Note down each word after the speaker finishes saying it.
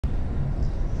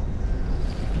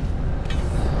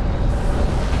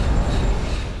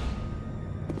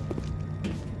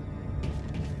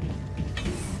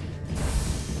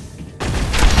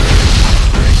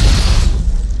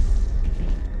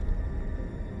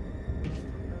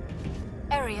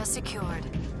Area secured.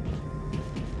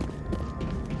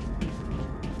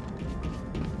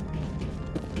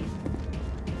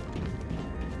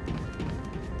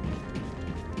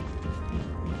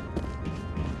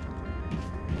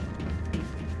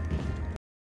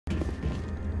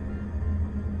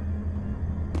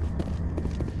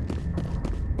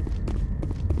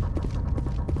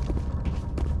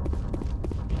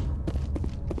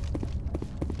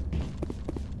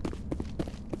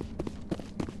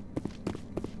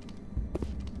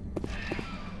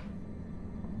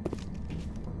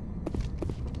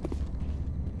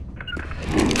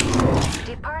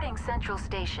 Departing Central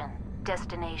Station.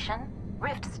 Destination,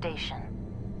 Rift Station.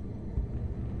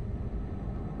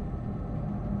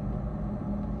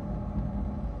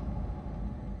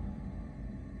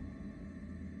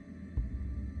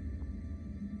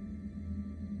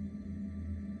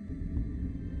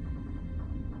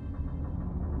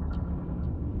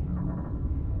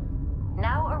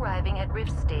 Now arriving at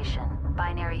Rift Station,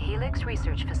 Binary Helix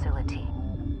Research Facility.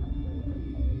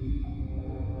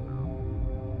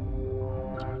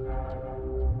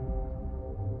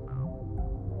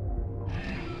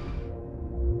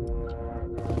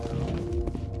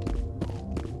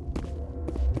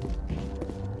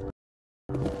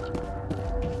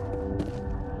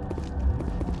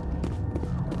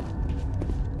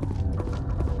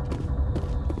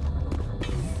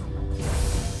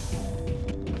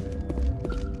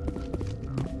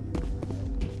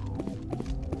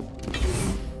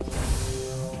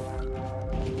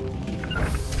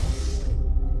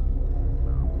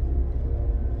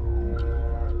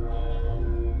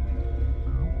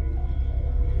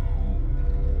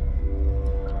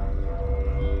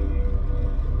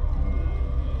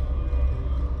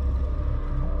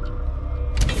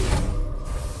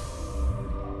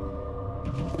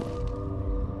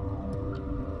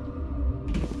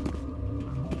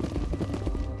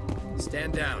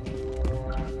 Stand down.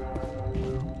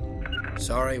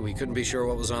 Sorry, we couldn't be sure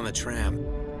what was on the tram.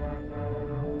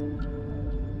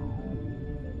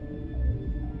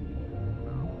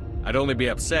 I'd only be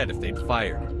upset if they'd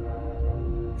fired.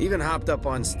 Even hopped up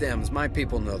on stems, my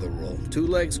people know the rule. 2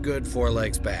 legs good, 4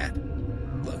 legs bad.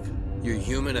 Look, you're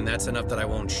human and that's enough that I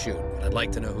won't shoot, but I'd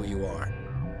like to know who you are.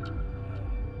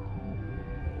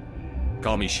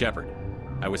 Call me Shepard.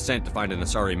 I was sent to find an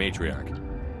Asari matriarch.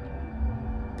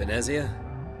 Venezia?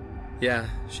 Yeah,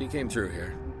 she came through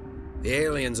here. The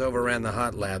aliens overran the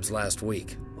hot labs last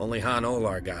week. Only Han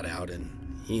Olar got out, and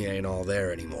he ain't all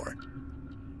there anymore.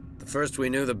 The first we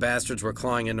knew, the bastards were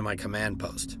clawing into my command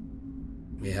post.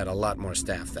 We had a lot more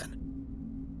staff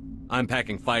then. I'm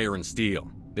packing fire and steel.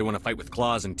 They want to fight with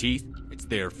claws and teeth? It's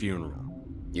their funeral.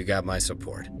 You got my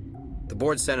support. The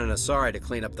board sent an Asari to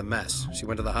clean up the mess. She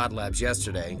went to the hot labs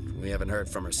yesterday. We haven't heard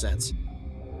from her since.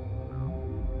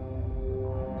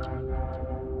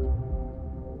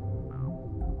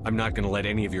 I'm not gonna let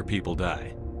any of your people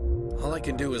die. All I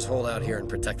can do is hold out here and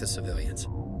protect the civilians.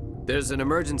 There's an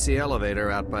emergency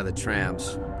elevator out by the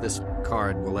trams. This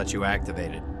card will let you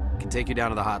activate it. It can take you down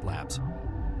to the hot labs.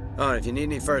 Oh, and if you need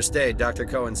any first aid, Dr.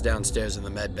 Cohen's downstairs in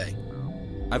the med bay.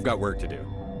 I've got work to do.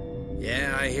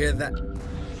 Yeah, I hear that.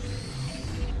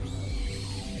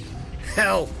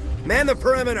 Hell! Man the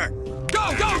perimeter!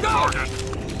 Go, go, go!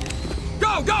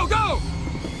 Go, go, go!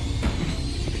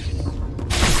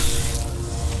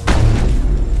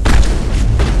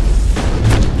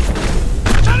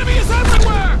 Enemy is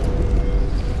everywhere!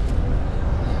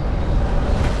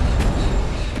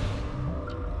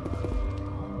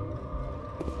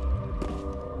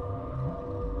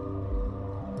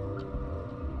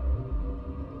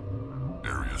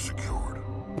 Area secured.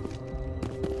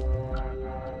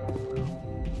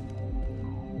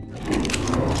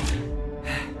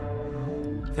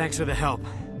 Thanks for the help.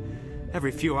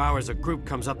 Every few hours, a group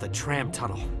comes up the tram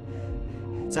tunnel.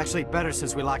 It's actually better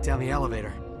since we locked down the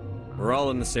elevator. We're all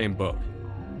in the same boat.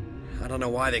 I don't know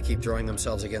why they keep throwing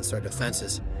themselves against our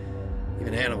defenses.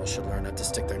 Even animals should learn not to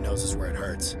stick their noses where it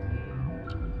hurts.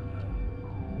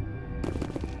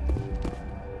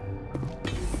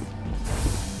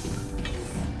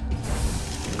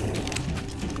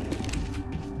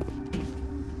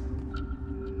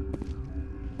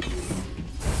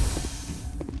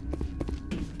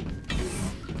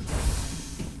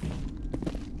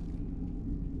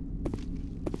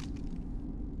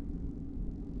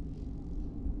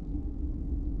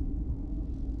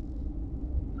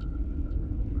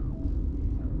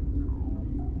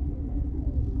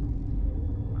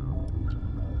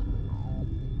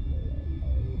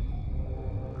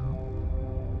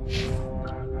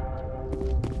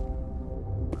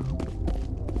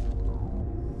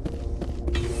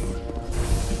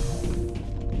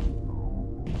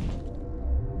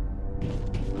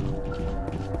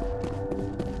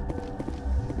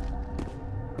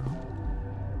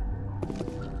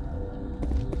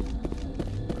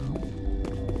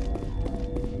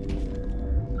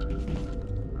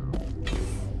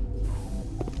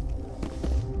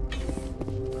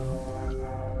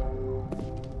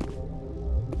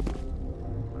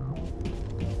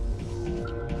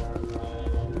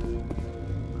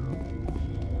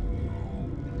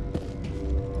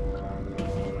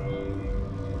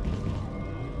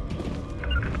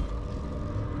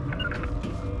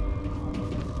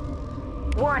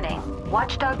 Warning,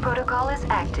 Watchdog protocol is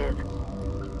active.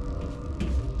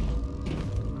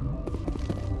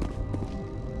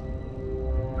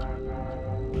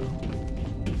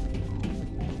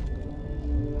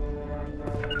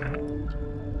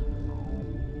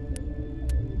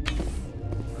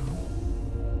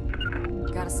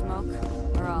 Got a smoke?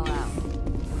 We're all out.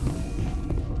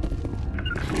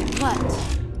 What?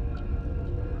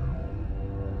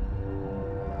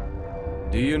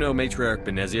 Do you know Matriarch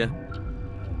Benezia?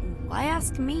 Why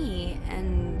ask me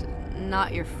and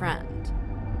not your friend?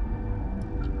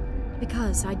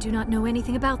 Because I do not know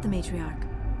anything about the matriarch.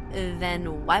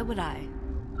 Then why would I?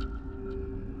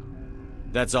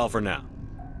 That's all for now.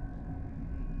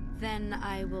 Then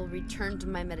I will return to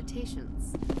my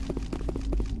meditations.